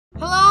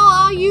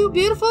you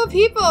beautiful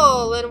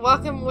people, and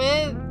welcome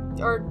with,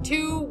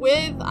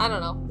 I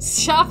don't know,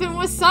 Shopping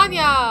with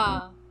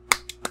Sonja!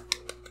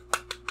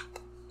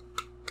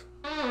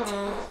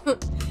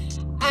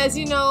 As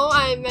you know,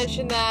 I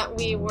mentioned that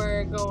we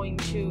were going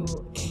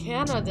to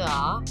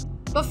Canada.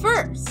 But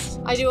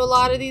first, I do a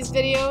lot of these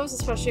videos,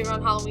 especially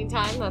around Halloween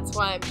time. That's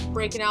why I'm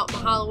breaking out my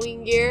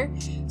Halloween gear.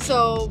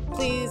 So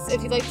please,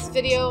 if you like this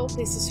video,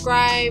 please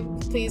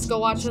subscribe. Please go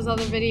watch those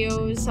other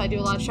videos. I do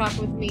a lot of shopping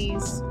with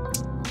me's.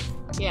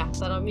 Yeah,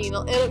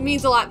 it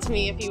means a lot to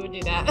me if you would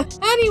do that.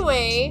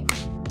 Anyway,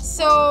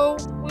 so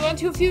we went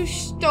to a few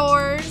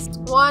stores.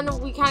 One,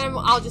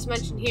 I'll just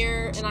mention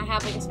here, and I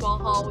have like a small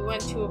haul. We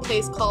went to a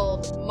place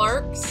called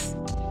Mark's.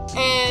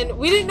 And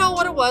we didn't know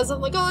what it was.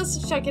 I'm like, oh, let's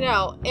just check it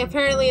out.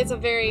 Apparently, it's a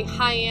very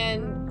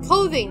high-end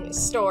clothing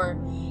store.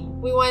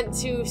 We went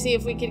to see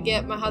if we could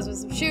get my husband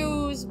some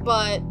shoes,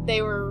 but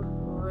they were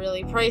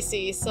really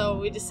pricey, so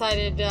we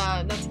decided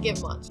not to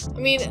get much. I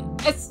mean,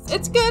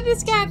 it's good.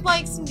 It's got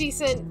like some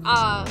decent,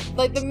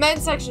 like the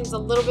men's section's a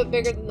little bit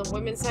bigger than the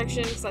women's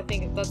section, because I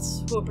think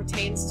that's who it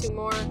pertains to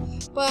more.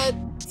 But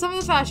some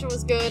of the fashion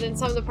was good, and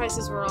some of the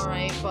prices were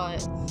alright,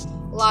 but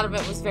a lot of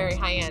it was very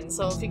high-end.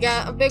 So if you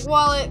got a big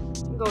wallet,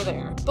 go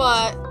there.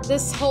 But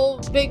this whole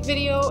big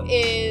video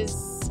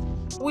is,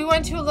 we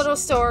went to a little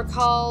store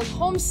called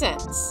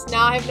Homesense.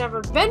 Now, I've never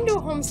been to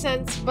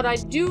Homesense, but I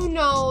do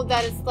know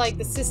that it's like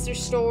the sister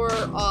store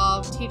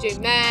of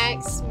TJ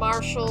Maxx,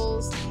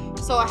 Marshalls.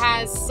 So it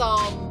has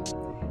some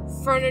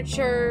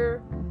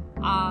furniture,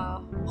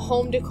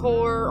 home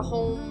decor,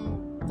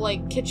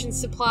 like kitchen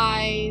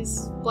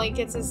supplies,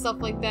 blankets and stuff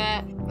like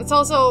that. It's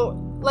also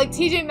like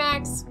TJ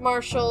Maxx,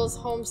 Marshalls,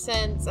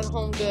 Homesense, and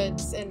Home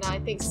Goods, and I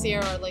think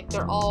Sierra, like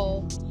they're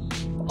all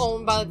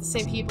owned by the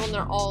same people, and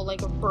they're all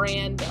like a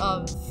brand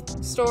of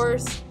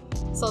stores.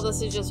 So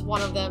this is just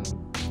one of them,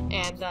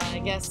 and I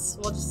guess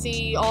we'll just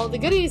see all the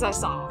goodies I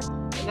saw,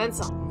 and then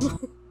some.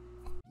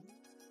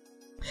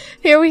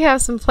 Here we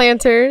have some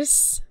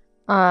planters,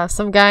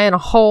 some guy in a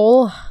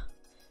hole,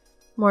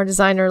 more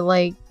designer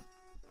like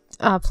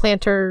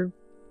planter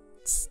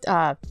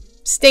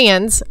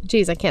stands.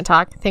 Jeez, I can't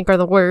talk. I think are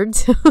the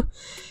words.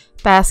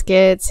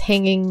 Baskets,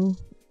 hanging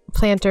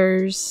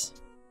planters,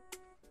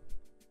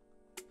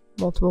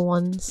 multiple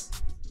ones.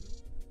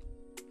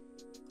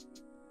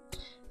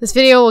 This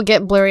video will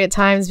get blurry at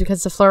times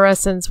because the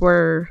fluorescents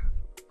were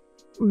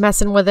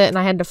messing with it and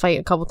I had to fight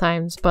a couple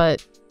times,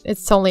 but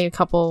it's only a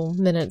couple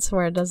minutes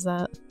where it does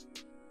that.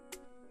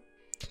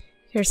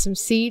 Here's some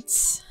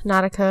seats,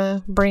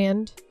 Nautica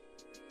brand,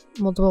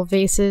 multiple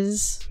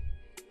vases.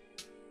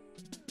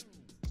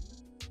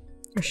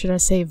 Or should I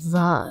say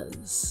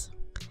vase?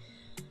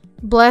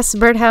 Bless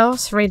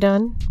birdhouse,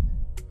 redone.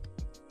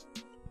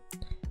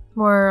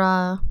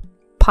 More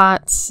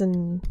pots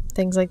and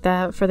things like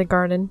that for the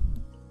garden.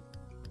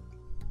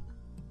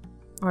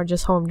 Or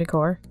just home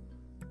decor.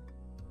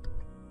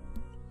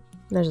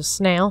 There's a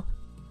snail.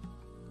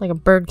 Like a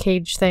bird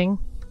cage thing.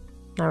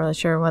 Not really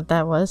sure what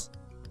that was.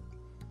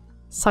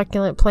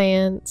 Succulent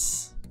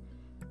plants.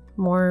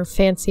 More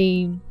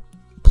fancy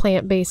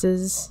plant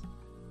bases.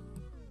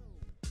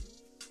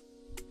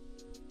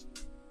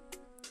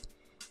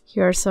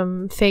 Here are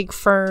some fake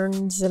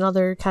ferns and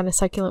other kind of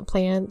succulent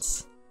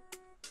plants.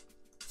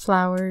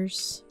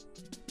 Flowers.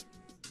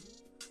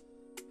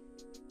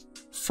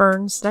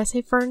 Ferns. Did I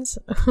say ferns?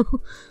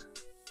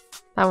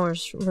 That one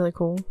was really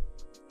cool.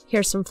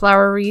 Here's some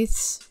flower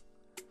wreaths.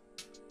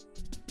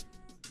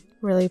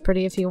 Really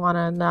pretty if you want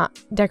to not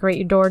decorate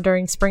your door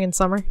during spring and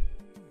summer.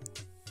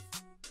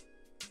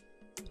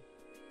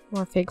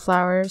 More fake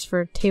flowers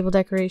for table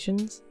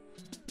decorations.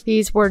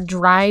 These were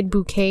dried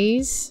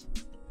bouquets.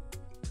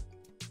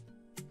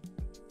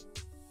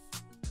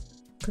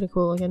 Pretty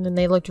cool looking, and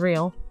they looked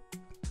real.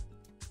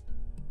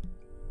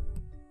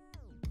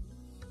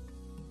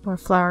 More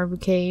flower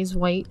bouquets,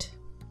 white.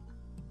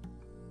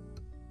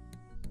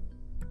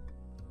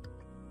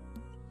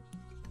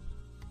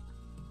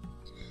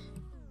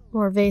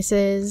 More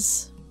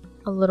vases,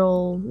 a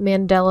little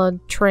mandala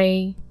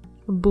tray,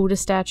 a Buddha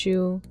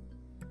statue,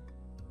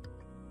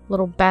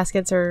 little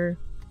baskets or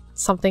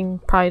something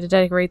probably to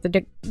decorate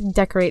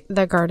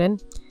the garden.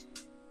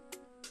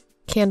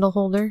 Candle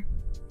holder.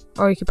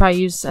 Or you could probably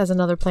use as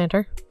another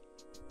planter.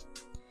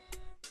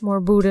 More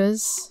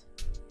Buddhas.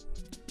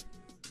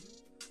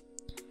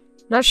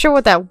 Not sure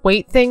what that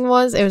weight thing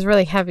was. It was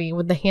really heavy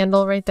with the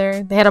handle right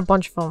there. They had a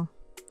bunch of them.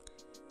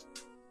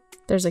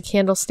 There's a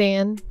candle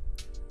stand.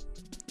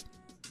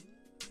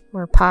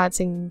 More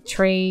pots and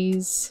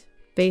trays,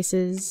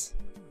 vases.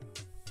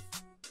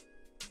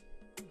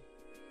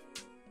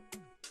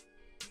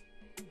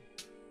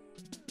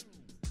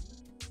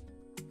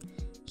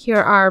 Here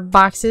are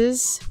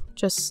boxes.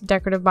 Just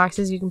decorative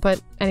boxes. You can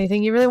put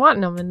anything you really want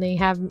in them, and they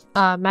have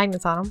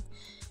magnets on them.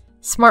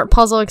 Smart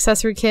puzzle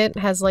accessory kit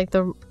has like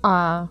the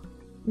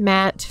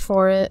mat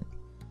for it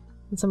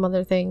and some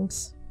other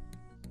things.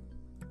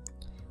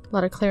 A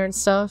lot of clearance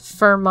stuff.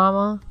 Fur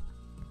Mama.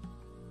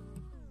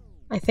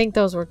 I think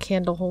those were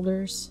candle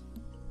holders.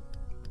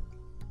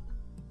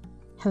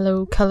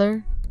 Hello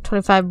Color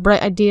 25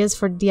 bright ideas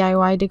for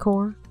DIY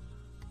decor.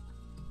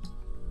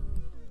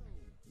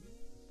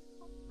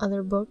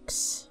 Other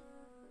books.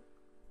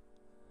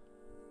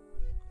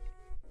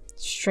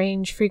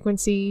 Strange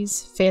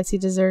Frequencies, Fancy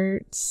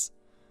Desserts,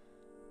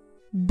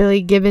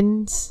 Billy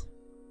Gibbons,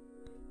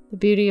 The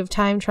Beauty of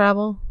Time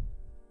Travel.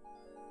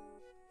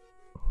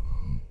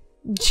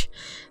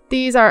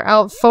 These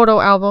are photo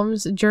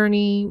albums,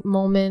 Journey,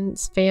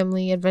 Moments,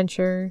 Family,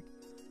 Adventure.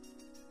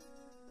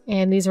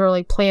 And these are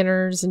like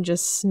planners and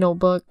just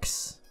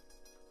notebooks.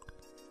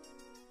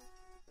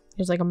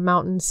 There's like a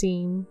mountain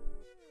scene.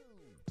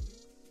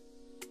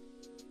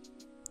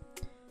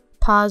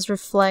 Pause,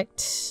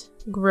 reflect,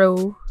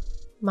 grow,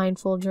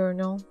 mindful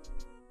journal.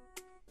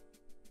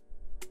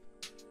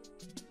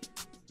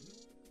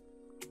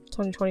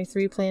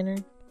 2023 planner.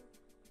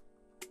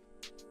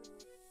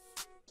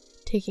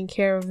 Taking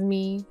Care of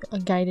Me, a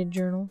guided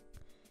journal.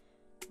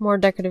 More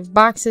decorative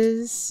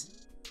boxes.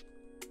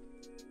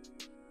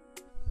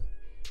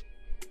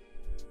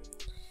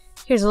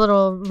 Here's a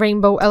little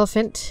rainbow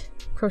elephant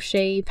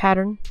crochet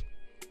pattern.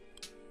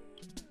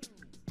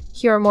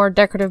 Here are more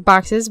decorative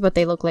boxes, but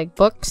they look like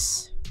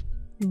books.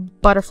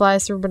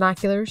 Butterflies through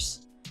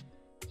binoculars.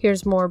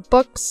 Here's more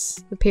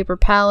books. The Paper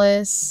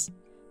Palace.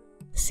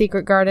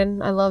 Secret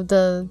Garden. I love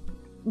the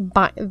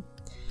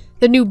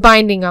new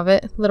binding of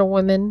it. Little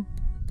Women.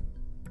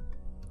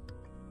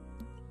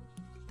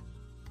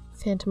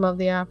 Phantom of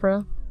the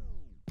Opera.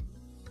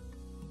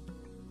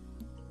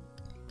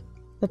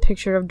 The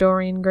Picture of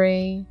Dorian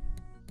Gray.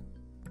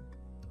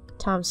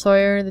 Tom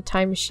Sawyer, The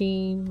Time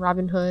Machine,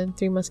 Robin Hood,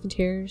 Three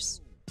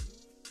Musketeers.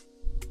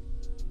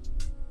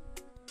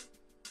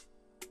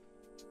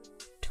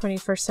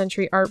 21st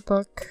Century Art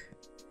Book.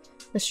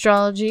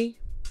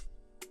 Astrology.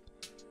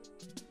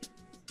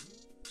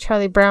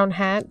 Charlie Brown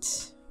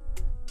Hat.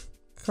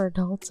 For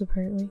adults,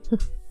 apparently.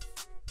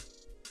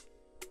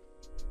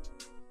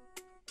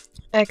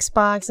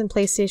 Xbox and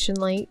PlayStation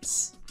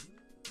lights.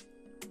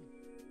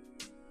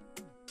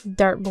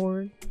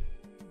 Dartboard.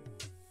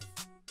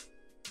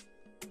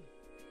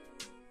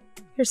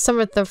 Here's some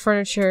of the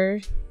furniture.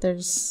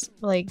 There's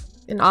like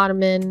an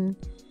ottoman,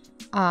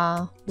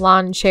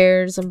 lawn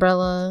chairs,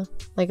 umbrella,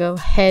 like a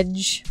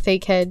hedge,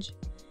 fake hedge.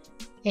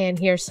 And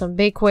here's some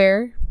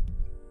bakeware.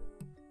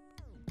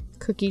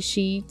 Cookie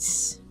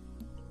sheets.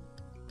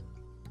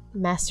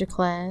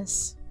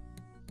 Masterclass.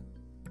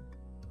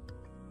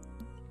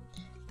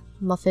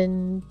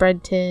 Muffin,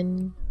 bread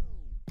tin.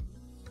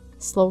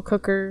 Slow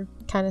cooker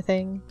kind of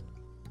thing.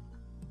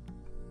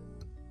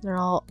 They're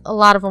all, a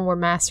lot of them were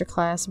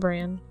Masterclass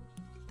brand.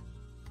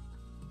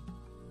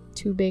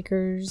 Two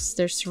bakers.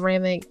 There's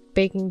ceramic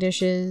baking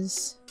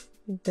dishes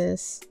like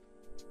this.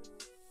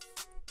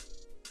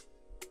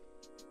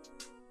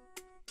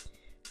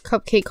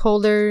 Cupcake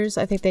holders.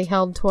 I think they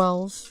held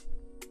 12.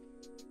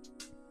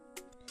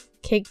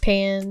 Cake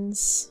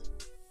pans.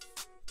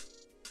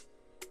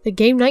 The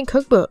Game Night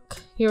Cookbook.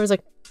 Here was a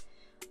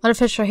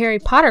unofficial Harry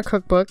Potter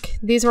cookbook.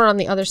 These were on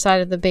the other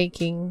side of the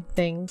baking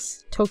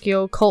things.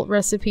 Tokyo Cult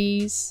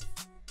Recipes.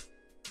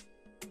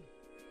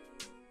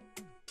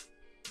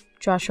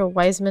 Joshua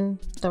Wiseman.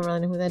 Don't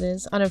really know who that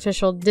is.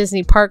 Unofficial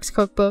Disney Parks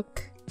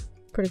cookbook.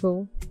 Pretty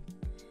cool.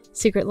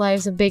 Secret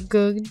Lives of Baked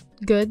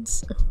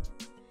Goods.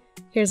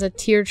 Here's a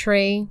tier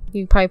tray.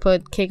 You could probably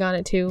put cake on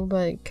it too,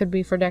 but it could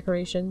be for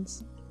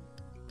decorations.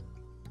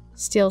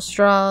 Steel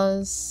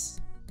straws.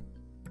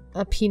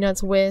 A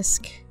Peanuts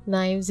whisk.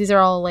 Knives. These are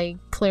all like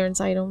clearance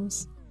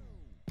items.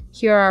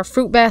 Here are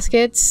fruit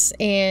baskets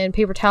and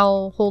paper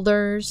towel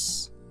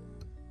holders.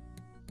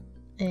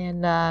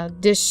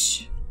 And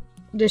dish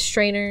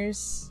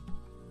strainers.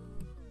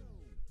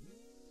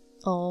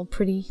 All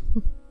pretty.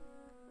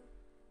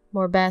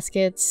 More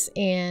baskets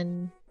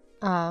and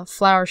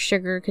flour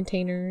sugar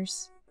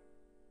containers.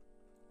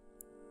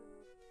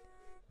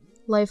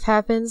 Life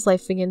happens.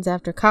 Life begins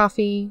after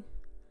coffee.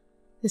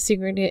 The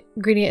secret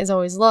ingredient is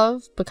always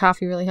love, but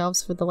coffee really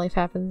helps with the life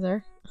happens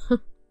there.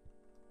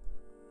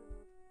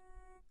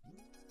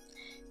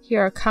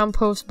 Here are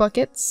compost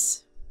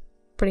buckets.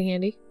 Pretty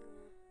handy.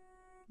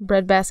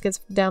 Bread baskets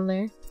down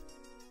there.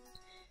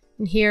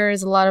 And here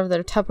is a lot of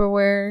their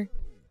Tupperware.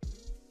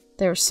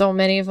 There were so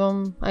many of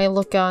them. I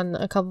looked on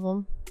a couple of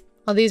them.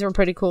 Oh, these were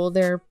pretty cool.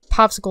 They're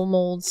popsicle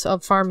molds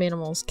of farm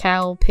animals.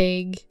 Cow,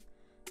 pig.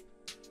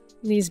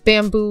 These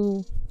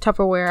bamboo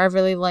Tupperware I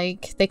really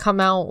like. They come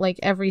out like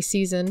every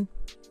season.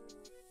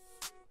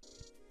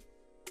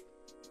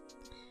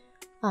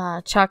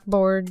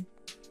 Chalkboard,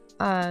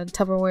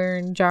 Tupperware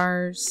and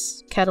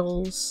jars,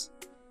 kettles,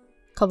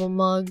 couple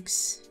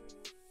mugs.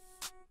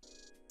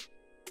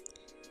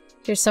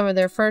 Here's some of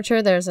their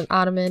furniture. There's an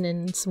ottoman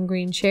and some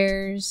green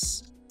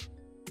chairs.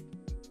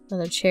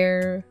 Another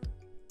chair.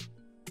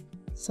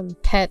 Some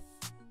pet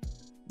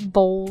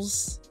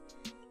bowls.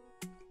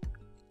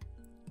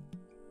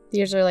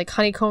 These are like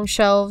honeycomb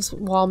shelves,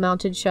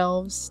 wall-mounted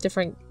shelves,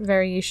 different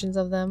variations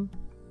of them.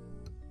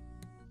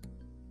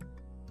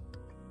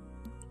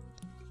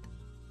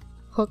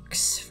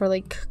 Hooks for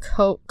like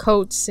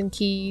coats and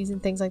keys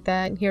and things like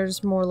that. And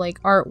here's more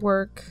like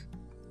artwork,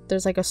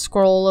 There's like a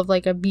scroll of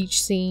like a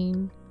beach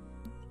scene.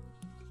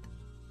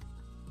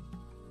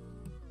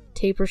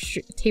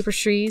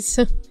 Tapestries.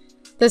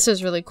 This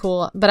was really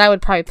cool, but I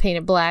would probably paint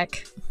it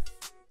black.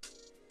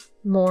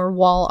 More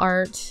wall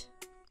art.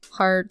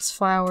 Hearts,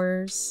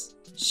 flowers,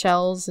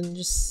 shells, and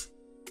just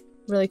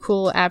really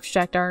cool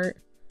abstract art.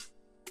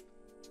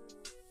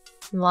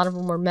 And a lot of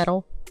them were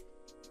metal.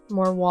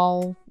 More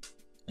wall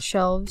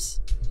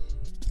shelves.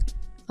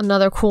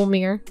 Another cool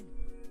mirror.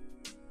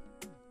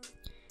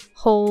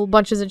 Whole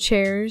bunches of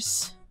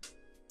chairs.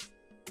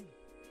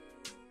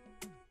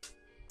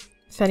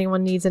 If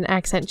anyone needs an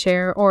accent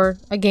chair or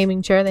a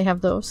gaming chair, they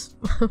have those.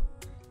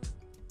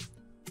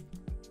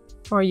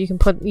 Or you can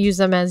use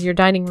them as your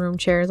dining room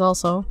chairs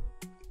also.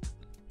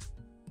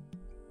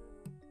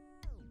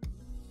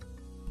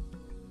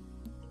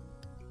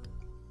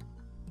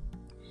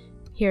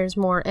 Here's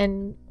more,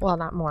 and well,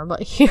 not more,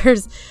 but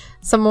here's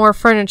some more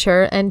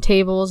furniture and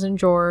tables and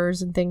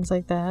drawers and things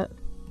like that.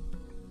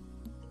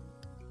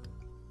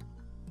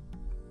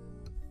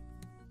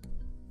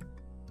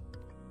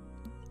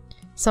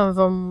 Some of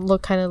them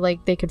look kind of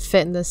like they could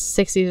fit in the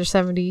 60s or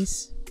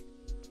 70s.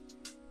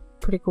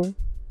 Pretty cool.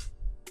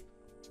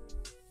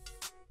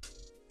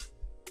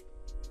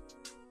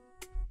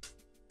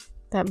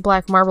 That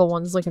black marble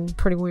one's looking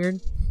pretty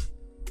weird.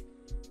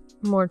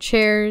 More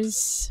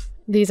chairs.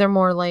 These are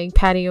more like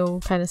patio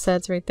kind of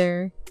sets right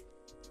there.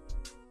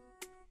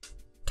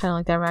 Kind of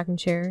like that rocking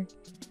chair.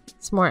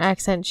 Some more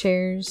accent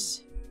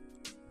chairs.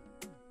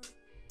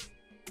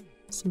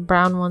 Some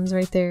brown ones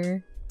right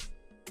there.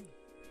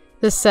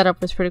 This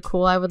setup was pretty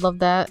cool. I would love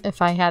that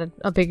if I had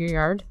a bigger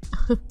yard.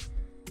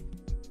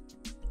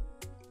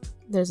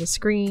 There's a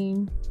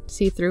screen.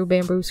 See-through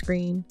bamboo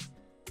screen.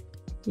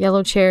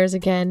 Yellow chairs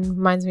again.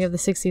 Reminds me of the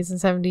 60s and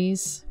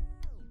 70s.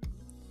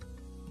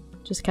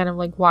 Just kind of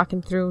like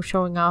walking through,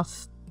 showing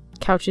off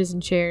couches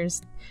and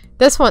chairs.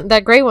 This one,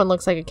 that gray one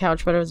looks like a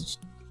couch, but it was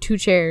 2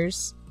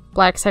 chairs.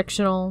 Black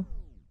sectional.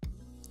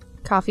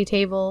 Coffee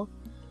table.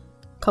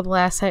 Couple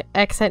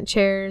accent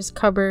chairs.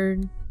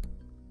 Cupboard.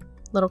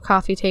 Little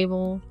coffee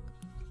table.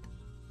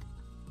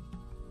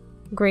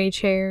 Gray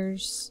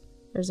chairs.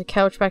 There's a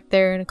couch back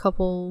there and a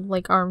couple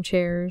like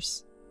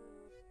armchairs.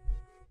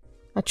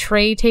 A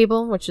tray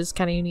table, which is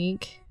kind of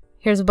unique.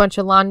 Here's a bunch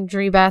of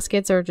laundry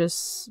baskets or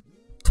just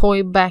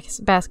toy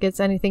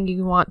baskets, anything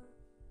you want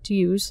to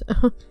use.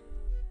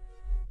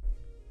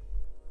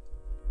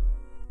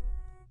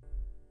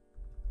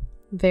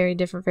 Very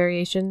different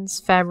variations,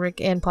 fabric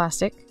and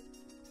plastic.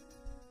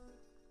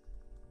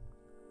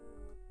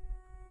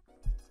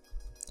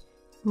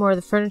 More of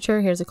the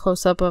furniture. Here's a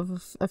close-up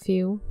of a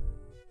few.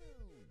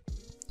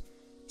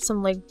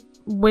 Some like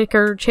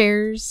wicker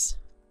chairs,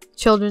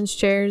 children's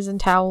chairs and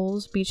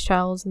towels, beach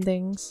towels and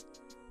things.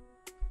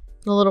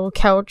 A little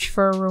couch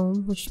for a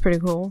room, which is pretty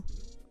cool.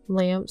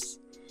 Lamps.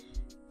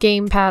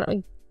 Game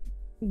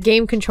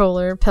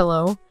controller,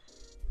 pillow.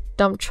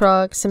 Dump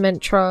truck,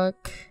 cement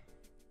truck.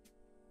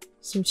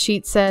 Some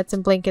sheet sets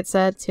and blanket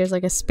sets. Here's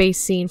like a space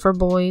scene for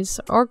boys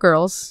or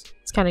girls.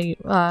 It's kind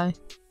of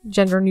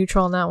gender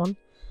neutral on that one.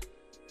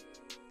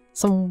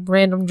 Some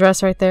random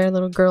dress right there,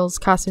 little girl's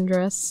costume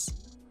dress.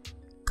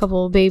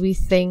 Couple baby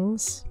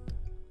things.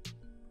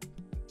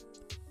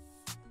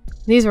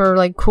 These were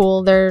like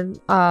cool. They're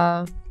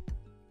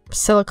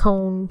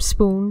silicone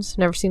spoons.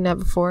 Never seen that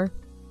before.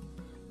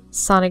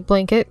 Sonic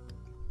blanket.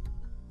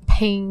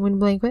 Penguin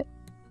blanket.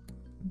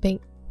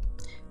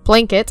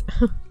 Blanket.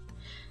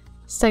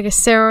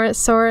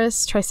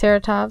 Stegosaurus,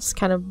 Triceratops,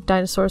 kind of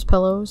dinosaurs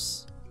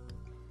pillows.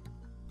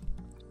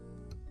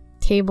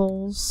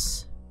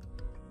 Tables.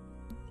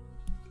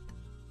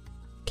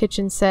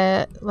 Kitchen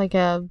set, like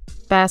a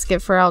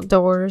basket for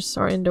outdoors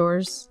or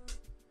indoors.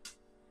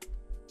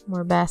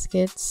 More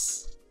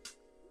baskets.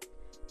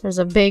 There's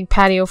a big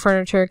patio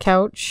furniture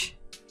couch.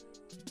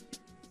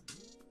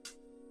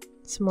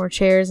 Some more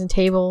chairs and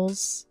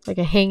tables, like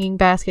a hanging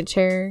basket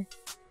chair.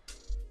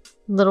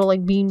 Little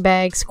like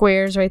beanbag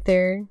squares right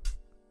there.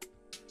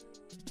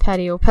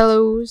 Patio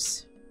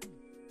pillows.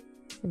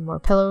 And more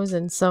pillows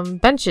and some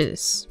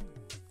benches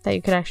that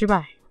you could actually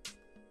buy.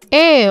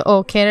 Hey,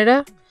 oh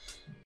Canada.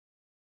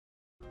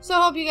 So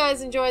I hope you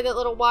guys enjoyed that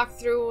little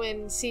walkthrough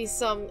and see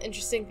some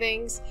interesting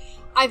things.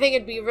 I think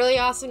it'd be really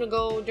awesome to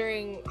go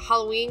during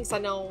Halloween, because I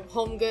know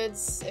Home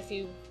Goods, if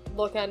you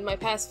look at my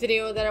past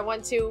video that I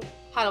went to,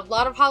 had a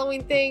lot of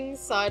Halloween things,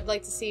 so I'd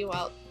like to see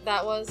what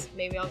that was.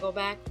 Maybe I'll go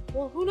back.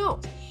 Well, who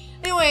knows?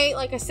 Anyway,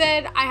 like I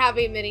said, I have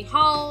a mini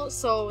haul,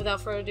 so without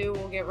further ado,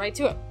 we'll get right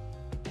to it.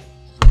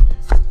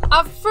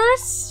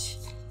 First,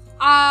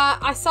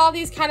 I saw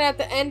these kind of at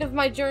the end of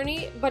my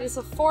journey, but it's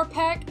a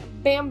 4-pack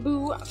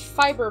bamboo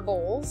fiber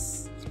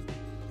bowls,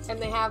 and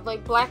they have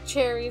like black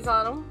cherries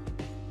on them.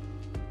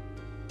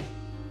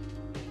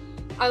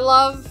 I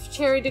love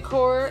cherry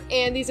decor,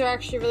 and these are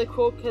actually really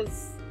cool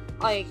because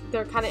like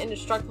they're kind of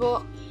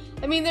indestructible.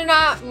 I mean, they're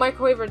not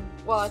microwave or,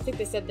 well, I think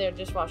they said they're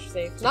dishwasher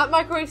safe. Not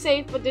microwave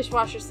safe, but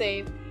dishwasher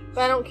safe.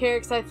 But I don't care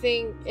because I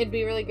think it'd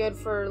be really good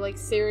for like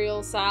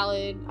cereal,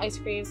 salad, ice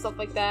cream, stuff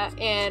like that.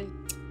 And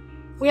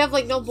we have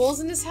like no bowls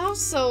in this house,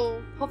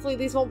 so hopefully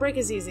these won't break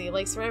as easy,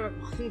 like ceramic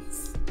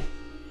ones.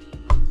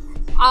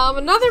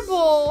 Another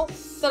bowl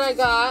that I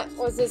got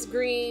was this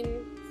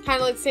green, kind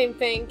of like the same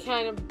thing,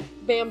 kind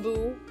of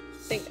bamboo.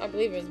 I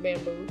believe it was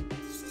bamboo.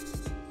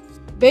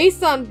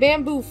 Based on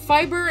bamboo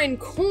fiber and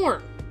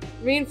corn,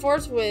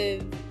 reinforced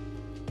with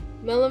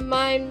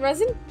melamine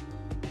resin.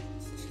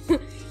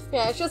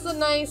 Yeah, it's just a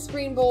nice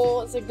green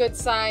bowl. It's a good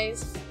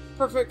size,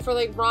 perfect for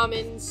like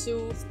ramen,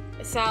 soup,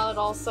 salad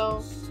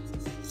also.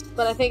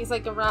 But I think it's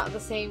like around the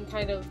same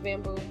kind of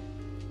bamboo.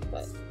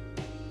 But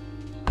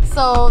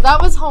so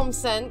that was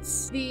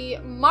Homesense. The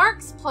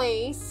Mark's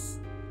Place,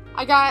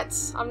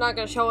 I'm not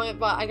gonna show it,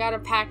 but I got a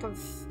pack of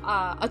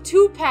a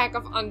 2-pack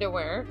of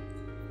underwear.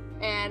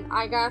 And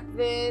I got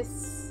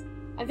this,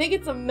 I think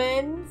it's a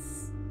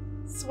men's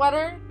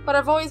sweater, but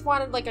I've always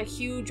wanted like a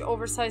huge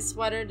oversized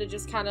sweater to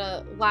just kind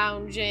of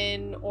lounge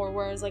in or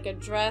wear as like a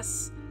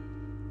dress.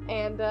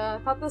 And I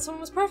thought this one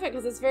was perfect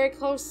because it's very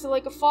close to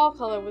like a fall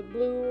color with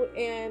blue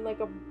and like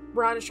a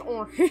brownish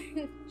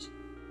orange.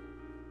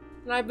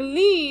 And I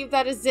believe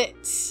that is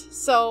it.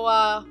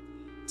 So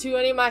to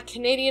any of my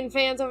Canadian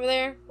fans over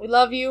there, we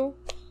love you.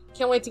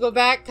 Can't wait to go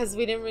back because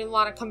we didn't really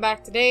want to come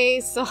back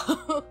today. So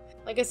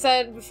like I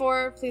said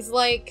before, please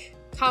like,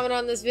 comment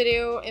on this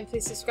video, and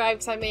please subscribe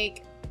because I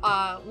make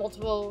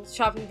multiple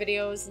shopping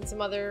videos and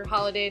some other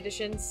holiday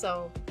editions.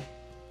 So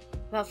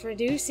without further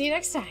ado, see you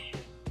next time.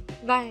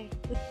 Bye.